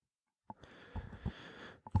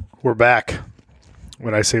We're back.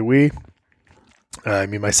 When I say we, I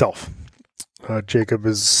mean myself. Jacob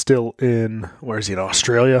is still in, where is he, in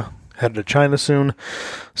Australia? Headed to China soon.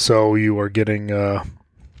 So you are getting,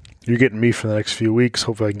 you're getting me for the next few weeks.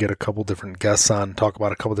 Hopefully I can get a couple different guests on, talk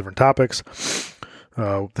about a couple different topics.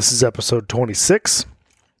 This is episode 26.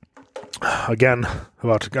 Again,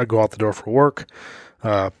 about to go out the door for work.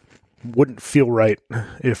 Wouldn't feel right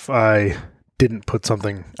if I didn't put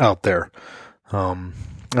something out there.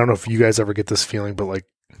 I don't know if you guys ever get this feeling, but like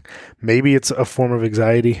maybe it's a form of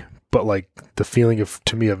anxiety, but like the feeling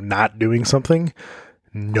to me of not doing something,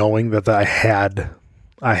 knowing that I had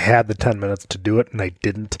the 10 minutes to do it and I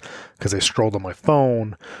didn't because I strolled on my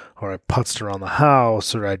phone or I putzed around the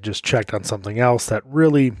house or I just checked on something else that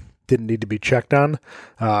really didn't need to be checked on.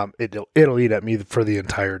 It'll eat at me for the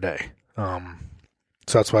entire day. So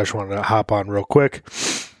that's why I just wanted to hop on real quick,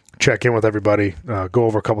 check in with everybody, go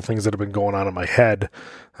over a couple things that have been going on in my head,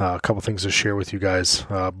 a couple things to share with you guys.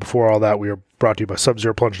 Before all that, we are brought to you by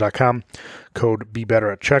SubZeroPlunge.com. Code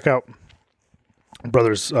BeBetter at checkout.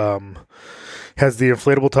 Brothers has the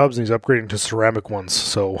inflatable tubs and he's upgrading to ceramic ones.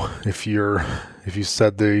 So if you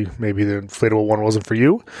said maybe the inflatable one wasn't for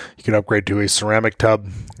you, you can upgrade to a ceramic tub.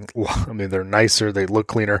 I mean, they're nicer, they look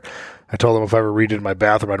cleaner. I told them if I ever redid my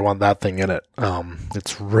bathroom, I'd want that thing in it.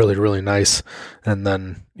 It's really, really nice. And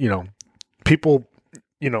then, people,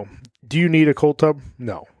 do you need a cold tub?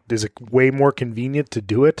 No. Is it way more convenient to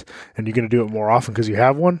do it? And you're going to do it more often because you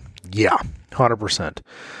have one? Yeah, 100%.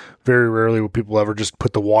 Very rarely will people ever just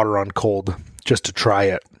put the water on cold just to try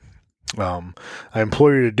it. I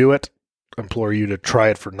implore you to do it. I implore you to try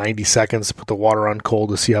it for 90 seconds, put the water on cold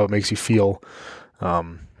to see how it makes you feel.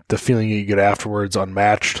 The feeling you get afterwards,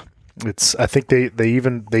 unmatched. I think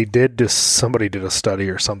somebody did a study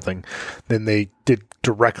or something, then they did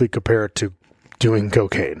directly compare it to doing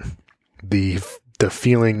cocaine. The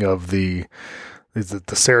feeling of the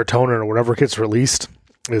serotonin or whatever gets released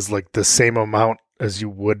is like the same amount as you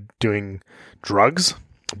would doing drugs,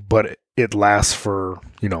 but it lasts for,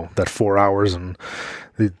 that 4 hours and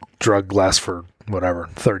the drug lasts for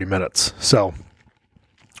 30 minutes. So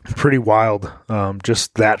pretty wild.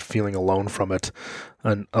 Just that feeling alone from it,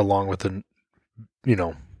 and along with the,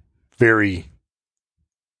 very,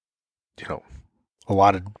 a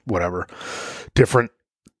lot of different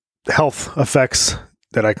health effects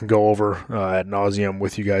that I can go over ad nauseum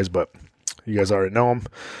with you guys, but you guys already know them.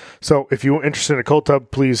 So if you're interested in a cold tub,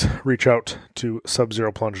 please reach out to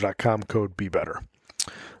SubZeroPlunge.com, code BeBetter.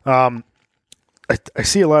 I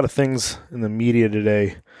see a lot of things in the media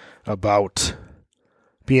today about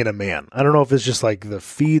being a man. I don't know if it's just like the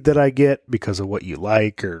feed that I get because of what you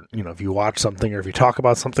like, or, if you watch something or if you talk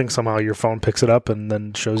about something, somehow your phone picks it up and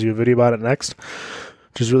then shows you a video about it next,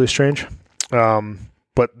 which is really strange.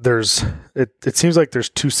 But it seems like there's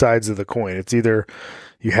two sides of the coin. It's either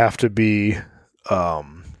you have to be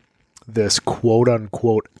this quote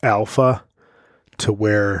unquote alpha to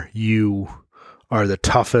where you are the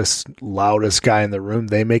toughest, loudest guy in the room.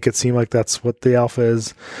 They make it seem like that's what the alpha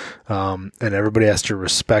is. And everybody has to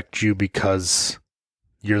respect you because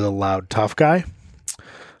you're the loud, tough guy.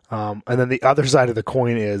 And then the other side of the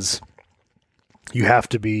coin is you have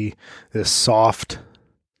to be this soft,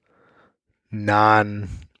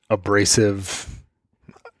 non-abrasive,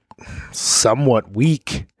 somewhat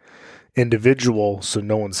weak individual so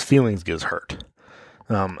no one's feelings gets hurt.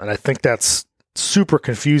 And I think that's super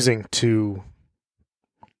confusing to,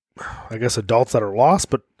 I guess, adults that are lost,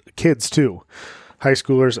 but kids too. High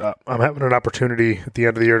schoolers. I'm having an opportunity at the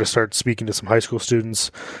end of the year to start speaking to some high school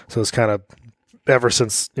students. So it's kind of, ever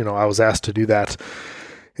since, I was asked to do that,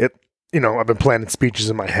 I've been planning speeches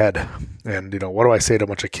in my head. And, what do I say to a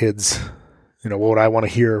bunch of kids? What would I want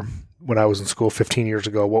to hear when I was in school 15 years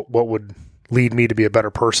ago? What would lead me to be a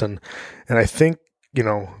better person? And I think,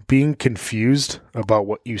 being confused about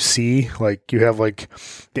what you see, like you have like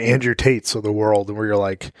the Andrew Tates of the world, and where you're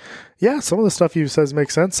like, yeah, some of the stuff you says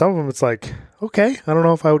makes sense. Some of them it's like, okay, I don't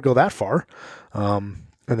know if I would go that far. And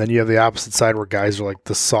then you have the opposite side where guys are like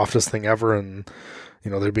the softest thing ever, and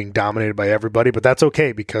they're being dominated by everybody, but that's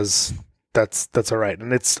okay because that's all right.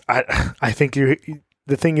 And I think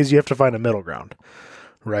the thing is you have to find a middle ground,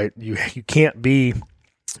 right? You can't be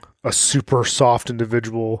a super soft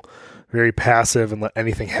individual, very passive, and let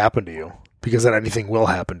anything happen to you, because then anything will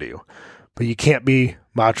happen to you. But you can't be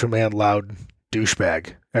macho man, loud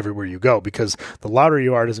douchebag everywhere you go, because the louder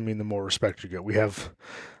you are doesn't mean the more respect you get.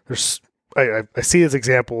 I see this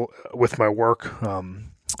example with my work,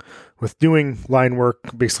 with doing line work,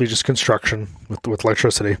 basically just construction with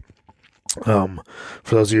electricity. For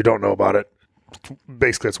those of you who don't know about it,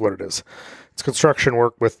 basically that's what it is. It's construction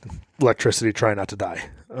work with electricity, try not to die.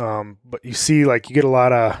 But you see, like, you get a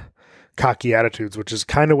lot of cocky attitudes, which is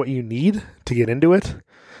kind of what you need to get into it.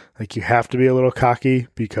 Like, you have to be a little cocky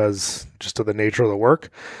because just of the nature of the work.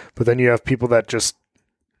 But then you have people that just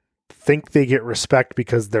think they get respect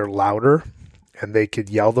because they're louder and they could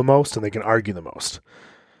yell the most and they can argue the most.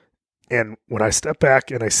 And when I step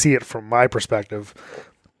back and I see it from my perspective,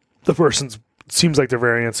 the person seems like they're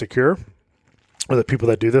very insecure, or the people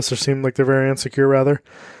that do this seem like they're very insecure rather.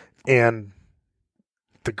 And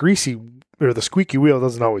the squeaky wheel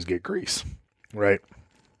doesn't always get grease, right?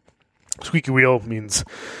 Squeaky wheel means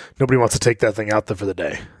nobody wants to take that thing out there for the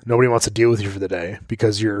day. Nobody wants to deal with you for the day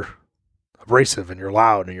because you're abrasive and you're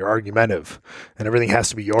loud and you're argumentative and everything has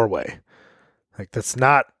to be your way. Like, that's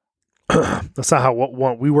not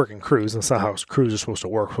how we work in crews. That's not how crews are supposed to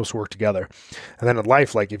work. We're supposed to work together. And then in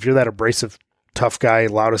life, like, if you're that abrasive, tough guy,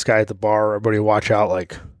 loudest guy at the bar, everybody watch out,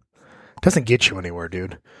 like, it doesn't get you anywhere,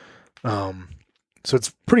 dude. So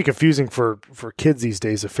it's pretty confusing for kids these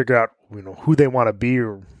days to figure out, who they want to be,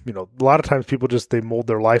 or, a lot of times people they mold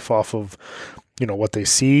their life off of, what they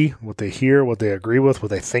see, what they hear, what they agree with, what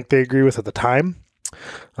they think they agree with at the time.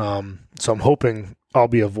 So I'm hoping I'll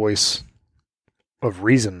be a voice of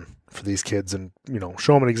reason for these kids and,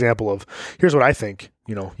 show them an example of, here's what I think.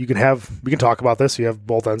 We can talk about this. You have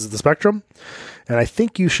both ends of the spectrum. And I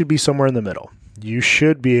think you should be somewhere in the middle. You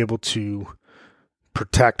should be able to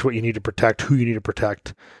protect what you need to protect, who you need to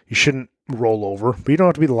protect. You shouldn't roll over, but you don't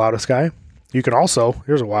have to be the loudest guy. You can also,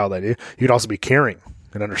 here's a wild idea, you can also be caring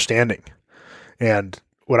and understanding. And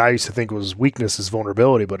what I used to think was weakness is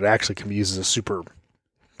vulnerability, but it actually can be used as a super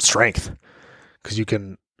strength because you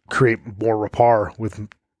can create more rapport with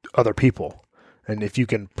other people. And if you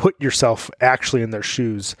can put yourself actually in their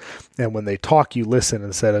shoes, and when they talk, you listen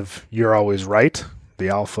instead of you're always right, the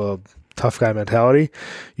alpha tough guy mentality,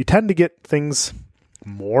 you tend to get things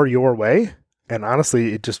more your way. And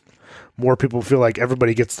honestly, more people feel like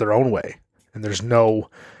everybody gets their own way. And there's no,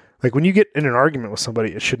 like, when you get in an argument with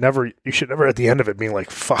somebody, you should never at the end of it being like,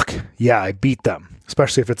 fuck, yeah, I beat them.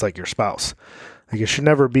 Especially if it's like your spouse. Like, it should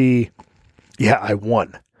never be, yeah, I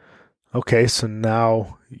won. Okay, so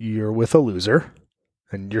now you're with a loser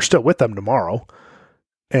and you're still with them tomorrow.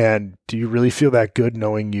 And do you really feel that good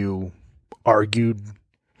knowing you argued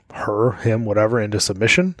her, him, whatever, into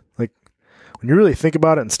submission? Like, when you really think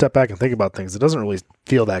about it and step back and think about things, it doesn't really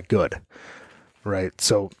feel that good, right?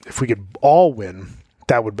 So if we could all win,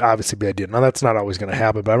 that would obviously be ideal. Now, that's not always going to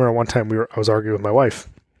happen, but I remember one time I was arguing with my wife.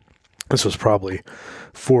 This was probably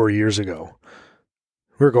 4 years ago.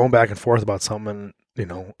 We were going back and forth about something,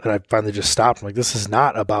 and I finally just stopped. I'm like, this is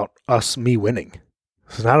not about me winning.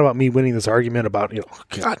 This is not about me winning this argument about,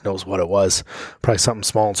 God knows what it was. Probably something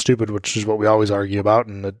small and stupid, which is what we always argue about.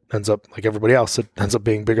 And it ends up, like everybody else, it ends up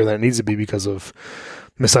being bigger than it needs to be because of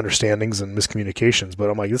misunderstandings and miscommunications. But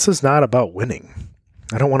I'm like, this is not about winning.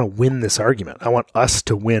 I don't want to win this argument. I want us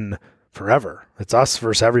to win forever. It's us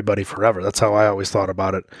versus everybody forever. That's how I always thought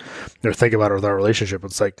about it. Or think about it with our relationship.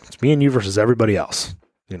 It's like, it's me and you versus everybody else.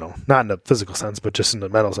 Not in a physical sense, but just in the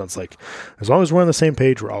mental sense. Like, as long as we're on the same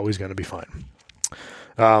page, we're always going to be fine.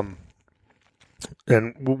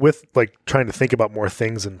 And with like trying to think about more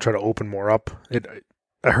things and try to open more up,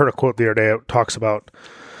 I heard a quote the other day. It talks about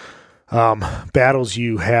battles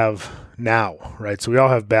you have now, right? So we all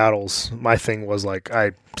have battles. My thing was like,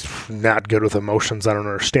 I'm not good with emotions. I don't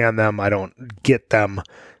understand them. I don't get them.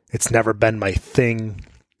 It's never been my thing.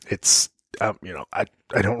 It's, I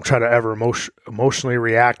don't try to ever emotionally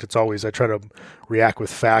react. It's always, I try to react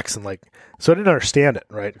with facts and like, so I didn't understand it,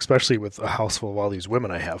 right? Especially with a house full of all these women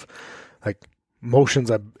I have. Like, emotions,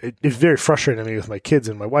 it's very frustrating to me with my kids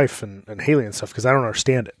and my wife and Haley and stuff because I don't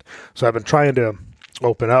understand it. So I've been trying to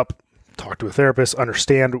open up, talk to a therapist,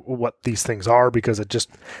 understand what these things are because it just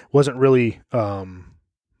wasn't really,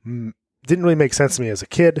 didn't really make sense to me as a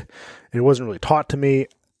kid. It wasn't really taught to me.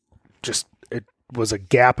 Just, it was a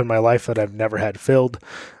gap in my life that I've never had filled.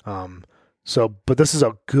 But this is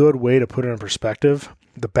a good way to put it in perspective.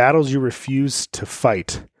 The battles you refuse to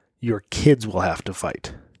fight, your kids will have to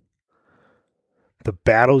fight. The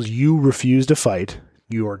battles you refuse to fight,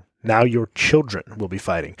 your children will be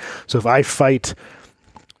fighting. So if I fight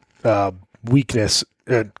weakness,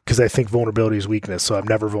 because I think vulnerability is weakness, so I'm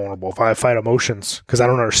never vulnerable. If I fight emotions, because I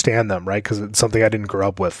don't understand them, right? Because it's something I didn't grow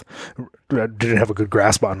up with, I didn't have a good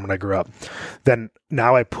grasp on when I grew up, then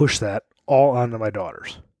now I push that all onto my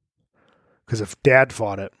daughters. Because if dad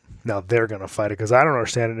fought it, now they're going to fight it because I don't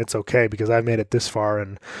understand it and it's okay because I've made it this far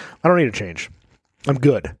and I don't need to change. I'm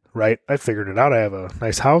good, right? I figured it out. I have a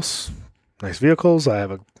nice house, nice vehicles. I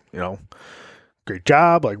have a, great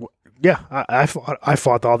job. Like, yeah, I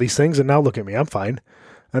fought all these things and now look at me. I'm fine.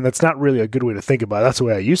 And that's not really a good way to think about it. That's the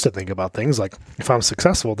way I used to think about things. Like, if I'm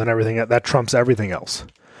successful, then everything that trumps everything else.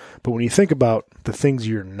 But when you think about the things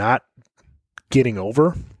you're not getting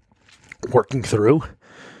over, working through,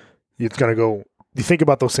 it's going to go, you think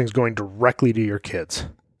about those things going directly to your kids,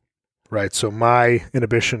 right? So my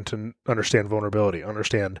inhibition to understand vulnerability,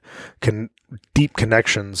 understand deep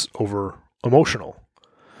connections over emotional.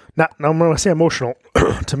 Now, when I say emotional,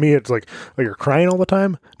 to me, it's like, oh, you're crying all the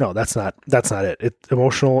time. No, that's not it.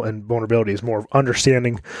 Emotional and vulnerability is more of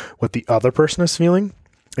understanding what the other person is feeling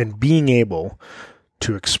and being able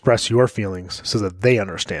to express your feelings so that they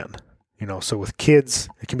understand. So with kids,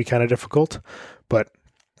 it can be kind of difficult, but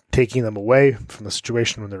taking them away from the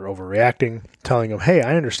situation when they're overreacting, telling them, hey,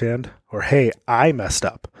 I understand, or hey, I messed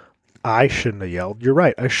up. I shouldn't have yelled. You're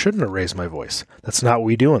right. I shouldn't have raised my voice. That's not what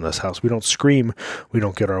we do in this house. We don't scream. We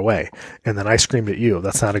don't get our way. And then I screamed at you.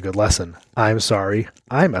 That's not a good lesson. I'm sorry.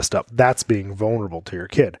 I messed up. That's being vulnerable to your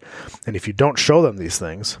kid. And if you don't show them these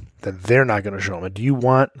things, then they're not going to show them. And do you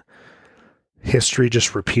want history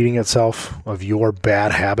just repeating itself of your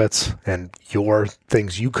bad habits and your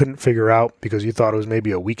things you couldn't figure out because you thought it was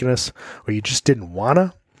maybe a weakness or you just didn't want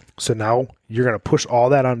to? So now you're going to push all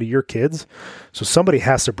that onto your kids. So somebody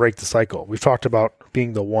has to break the cycle. We've talked about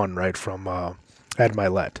being the one, right, from Ed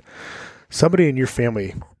Milet. Somebody in your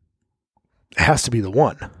family has to be the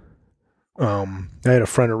one. I had a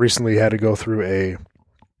friend who recently had to go through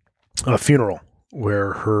a funeral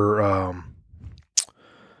where her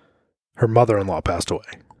mother-in-law passed away.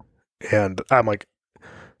 And I'm like,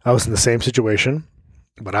 I was in the same situation,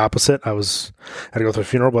 but opposite. I had to go through a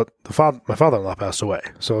funeral, but my father-in-law passed away.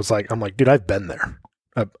 So it's like, I'm like, dude, I've been there.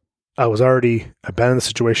 I've been in the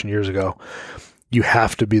situation years ago. You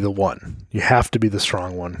have to be the one. You have to be the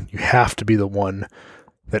strong one. You have to be the one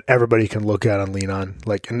that everybody can look at and lean on.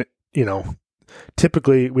 Like, and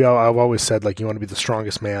typically I've always said, like, you want to be the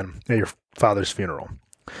strongest man at your father's funeral.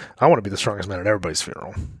 I want to be the strongest man at everybody's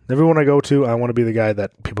funeral. Everyone I go to, I want to be the guy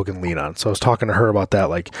that people can lean on. So I was talking to her about that.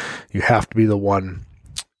 Like, you have to be the one.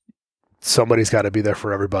 Somebody's got to be there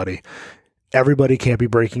for everybody. Everybody can't be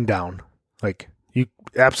breaking down. Like, you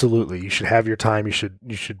should have your time. You should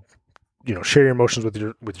share your emotions with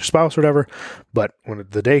your spouse or whatever. But when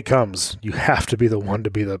the day comes, you have to be the one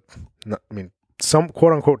to be some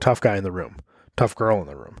quote unquote tough guy in the room, tough girl in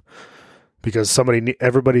the room. Because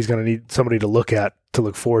everybody's going to need somebody to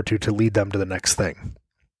look forward to lead them to the next thing.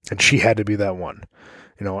 And she had to be that one.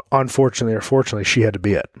 Unfortunately or fortunately, she had to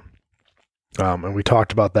be it. And we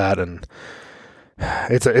talked about that, and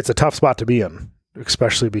it's a tough spot to be in,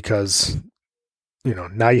 especially because,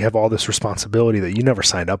 now you have all this responsibility that you never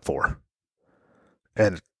signed up for.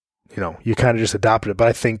 And, you kind of just adopted it. But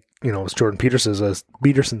I think, as Jordan Peterson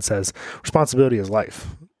says, responsibility is life.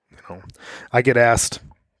 I get asked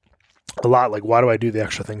a lot, like, why do I do the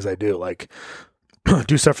extra things I do? Like,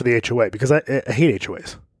 do stuff for the HOA, because I hate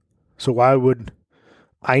HOAs. So why would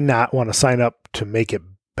I not want to sign up to make it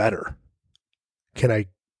better? Can I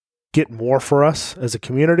get more for us as a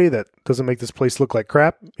community that doesn't make this place look like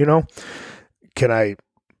crap? Can I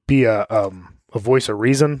be a voice of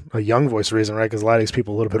reason, a young voice of reason, right? Because a lot of these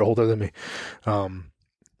people are a little bit older than me.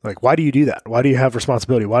 Like, why do you do that? Why do you have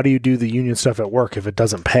responsibility? Why do you do the union stuff at work if it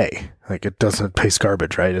doesn't pay? Like, it doesn't pay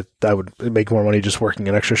garbage, right? I would make more money just working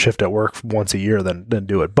an extra shift at work once a year than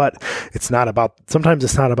do it. But sometimes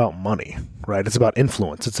it's not about money, right? It's about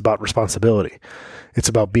influence. It's about responsibility. It's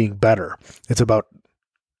about being better. It's about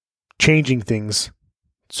changing things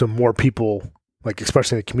so more people, like,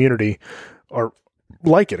 especially in the community, are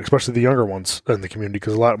like it, especially the younger ones in the community,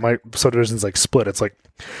 because a lot of my subdivisions like split. It's like,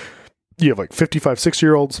 you have like 55,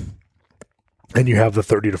 60-year-olds, and you have the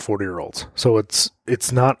 30 to 40-year-olds. So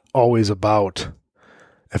it's not always about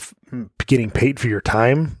getting paid for your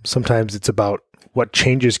time. Sometimes it's about what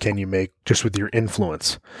changes can you make just with your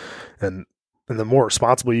influence. And the more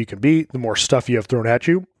responsible you can be, the more stuff you have thrown at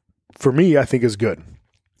you, for me, I think is good.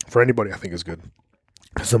 For anybody, I think is good.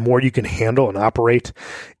 Because the more you can handle and operate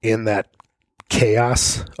in that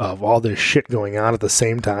chaos of all this shit going on at the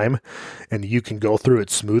same time, and you can go through it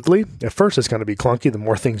smoothly. At first, it's going to be clunky. The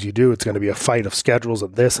more things you do, it's going to be a fight of schedules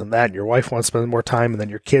of this and that, and your wife wants to spend more time, and then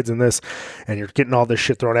your kids in this, and you're getting all this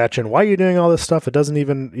shit thrown at you. And why are you doing all this stuff? It doesn't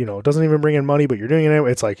even bring in money, but you're doing it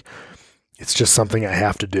anyway. It's like, it's just something I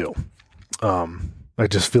have to do. I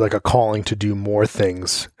just feel like a calling to do more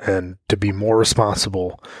things and to be more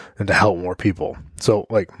responsible and to help more people. So,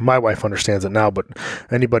 like, my wife understands it now, but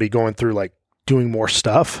anybody going through, like, doing more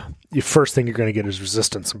stuff, the first thing you're going to get is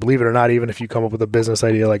resistance. And believe it or not, even if you come up with a business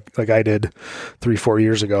idea like I did 3-4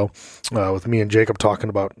 years ago with me and Jacob talking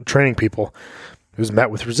about training people, it was met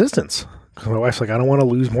with resistance. Because my wife's like, I don't want to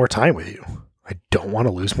lose more time with you. I don't want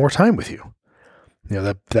to lose more time with you.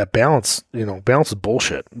 That balance, balance is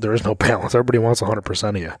bullshit. There is no balance. Everybody wants 100%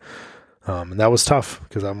 of you. And that was tough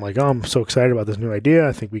because I'm like, I'm so excited about this new idea.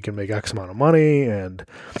 I think we can make X amount of money and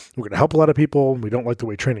we're going to help a lot of people. We don't like the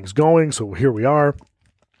way training's going. So here we are.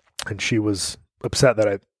 And she was upset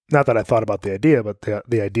that not that I thought about the idea, but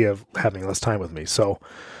the idea of having less time with me. So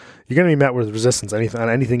you're going to be met with resistance on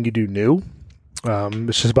anything you do new.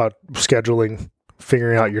 It's just about scheduling,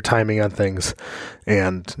 figuring out your timing on things,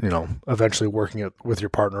 and eventually working it with your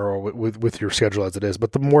partner or with your schedule as it is.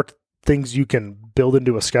 But the more things you can build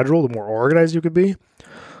into a schedule, the more organized you could be,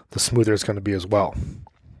 the smoother it's going to be as well.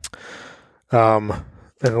 And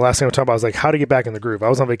the last thing I was talking about was like how to get back in the groove. I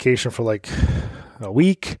was on vacation for like a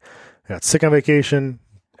week. I got sick on vacation.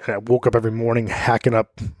 And I woke up every morning hacking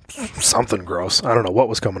up something gross. I don't know what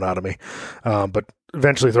was coming out of me. But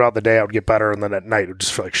eventually throughout the day I would get better. And then at night it would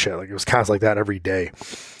just feel like shit. Like it was constantly like that every day.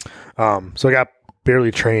 So I got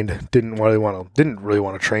barely trained. Didn't really want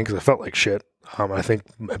to train because I felt like shit. I think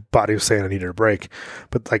my body was saying I needed a break.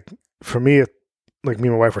 But like for me, like me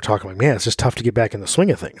and my wife were talking, like, man, it's just tough to get back in the swing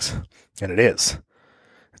of things. And it is.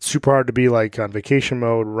 It's super hard to be like on vacation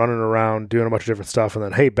mode, running around, doing a bunch of different stuff. And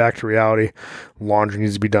then, hey, back to reality. Laundry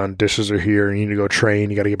needs to be done. Dishes are here. You need to go train.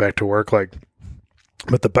 You got to get back to work.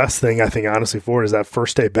 But the best thing I think, honestly, for it is that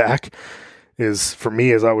first day back is for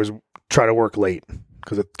me is I always try to work late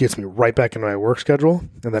because it gets me right back into my work schedule.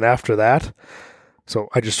 And then after that, so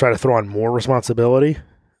I just try to throw on more responsibility.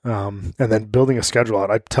 And then building a schedule out.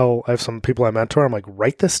 I have some people I mentor. I'm like,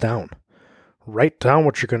 write this down. Write down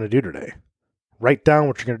what you're going to do today. Write down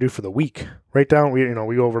what you're going to do for the week. Write down, we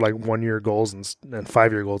go over like 1 year goals and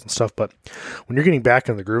 5-year goals and stuff. But when you're getting back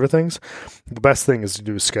in the groove of things, the best thing is to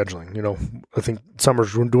do is scheduling. I think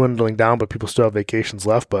summer's dwindling down, but people still have vacations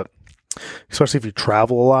left. But especially if you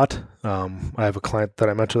travel a lot, I have a client that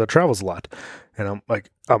I mentor that travels a lot. And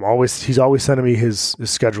he's always sending me his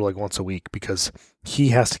schedule like once a week because he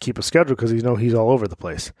has to keep a schedule because he's all over the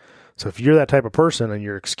place. So if you're that type of person and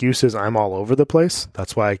your excuse is I'm all over the place,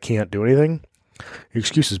 that's why I can't do anything. Your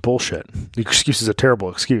excuse is bullshit. The excuse is a terrible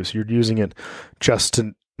excuse. You're using it just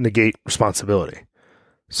to negate responsibility.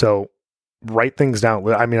 So write things down.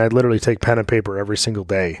 I literally take pen and paper every single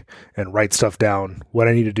day and write stuff down, what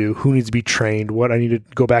I need to do, who needs to be trained, what I need to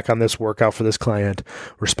go back on this workout for this client,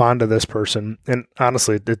 respond to this person. And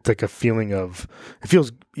honestly, it's like a feeling of, if you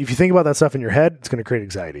think about that stuff in your head, it's going to create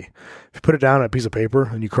anxiety. If you put it down on a piece of paper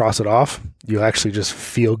and you cross it off, you'll actually just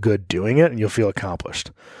feel good doing it and you'll feel accomplished.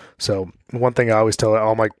 So one thing I always tell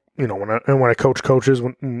all my, when I coach coaches,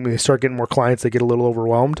 when they start getting more clients, they get a little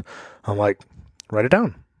overwhelmed. I'm like, write it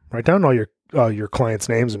down. Write down all your clients'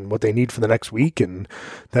 names and what they need for the next week. And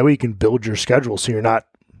that way you can build your schedule. So you're not,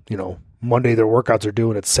 Monday their workouts are due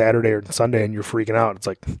and it's Saturday or Sunday and you're freaking out. It's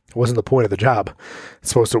like, it wasn't the point of the job. It's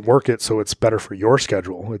supposed to work it so it's better for your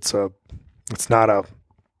schedule. It's not a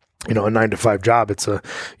 9-to-5 job.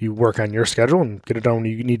 You work on your schedule and get it done when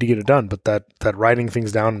you need to get it done. But that writing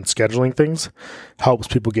things down and scheduling things helps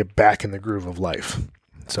people get back in the groove of life.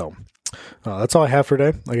 So that's all I have for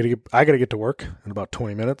today. I gotta get to work in about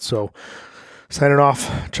 20 minutes. So signing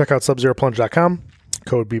off, check out subzeroplunge.com.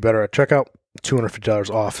 Code be better at checkout. $250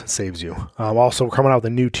 off saves you. Also, we're coming out with a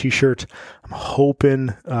new t-shirt. I'm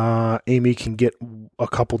hoping Amy can get a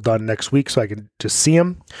couple done next week so I can just see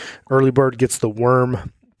them. Early Bird gets the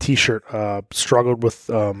worm t-shirt. Struggled with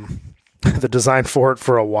the design for it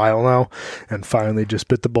for a while now and finally just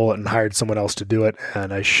bit the bullet and hired someone else to do it.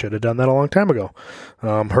 And I should have done that a long time ago.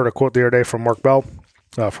 Heard a quote the other day from Mark Bell,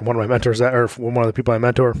 from one of my mentors, or from one of the people I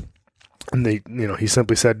mentor. And he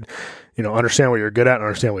simply said, understand what you're good at and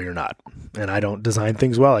understand what you're not. And I don't design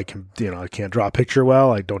things well. I can't draw a picture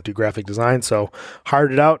well. I don't do graphic design. So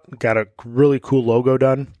hired it out, got a really cool logo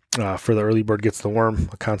done. For the Early Bird Gets the Worm,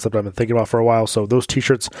 a concept I've been thinking about for a while. So those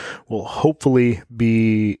t-shirts will hopefully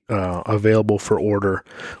be available for order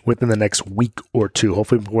within the next week or two.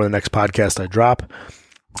 Hopefully before the next podcast I drop,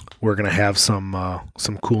 we're going to have some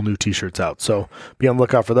cool new t-shirts out. So be on the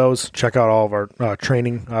lookout for those. Check out all of our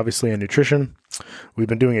training, obviously, and nutrition. We've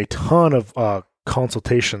been doing a ton of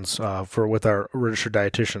consultations with our registered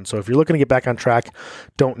dietitian. So if you're looking to get back on track,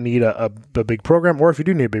 don't need a big program, or if you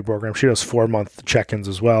do need a big program, she does 4-month check-ins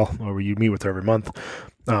as well, where you meet with her every month.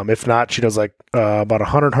 If not, she does like about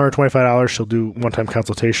 $100, $125. She'll do one-time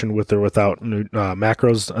consultation with or without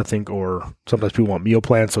macros, I think, or sometimes people want meal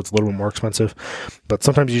plans, so it's a little bit more expensive. But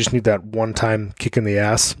sometimes you just need that one-time kick in the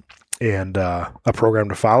ass. and a program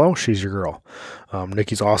to follow, she's your girl.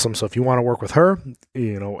 Nikki's awesome. So if you want to work with her,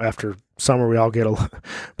 after summer, we all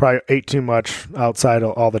probably ate too much outside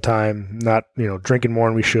all the time, not, drinking more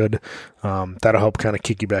than we should. That'll help kind of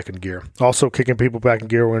kick you back in gear. Also, kicking people back in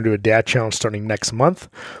gear, we're going to do a dad challenge starting next month.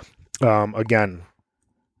 Again,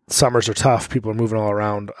 summers are tough. People are moving all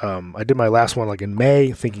around. I did my last one in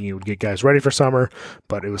May, thinking it would get guys ready for summer,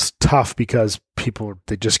 but it was tough because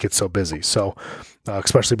they just get so busy. So,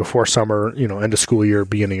 especially before summer, end of school year,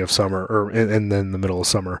 beginning of summer, and then the middle of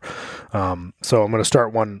summer. So I'm going to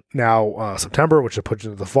start one now, September, which will put you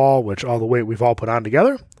into the fall, which all the weight we've all put on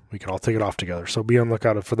together, we can all take it off together. So be on the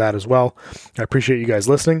lookout for that as well. I appreciate you guys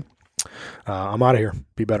listening. I'm out of here.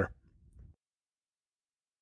 Be better.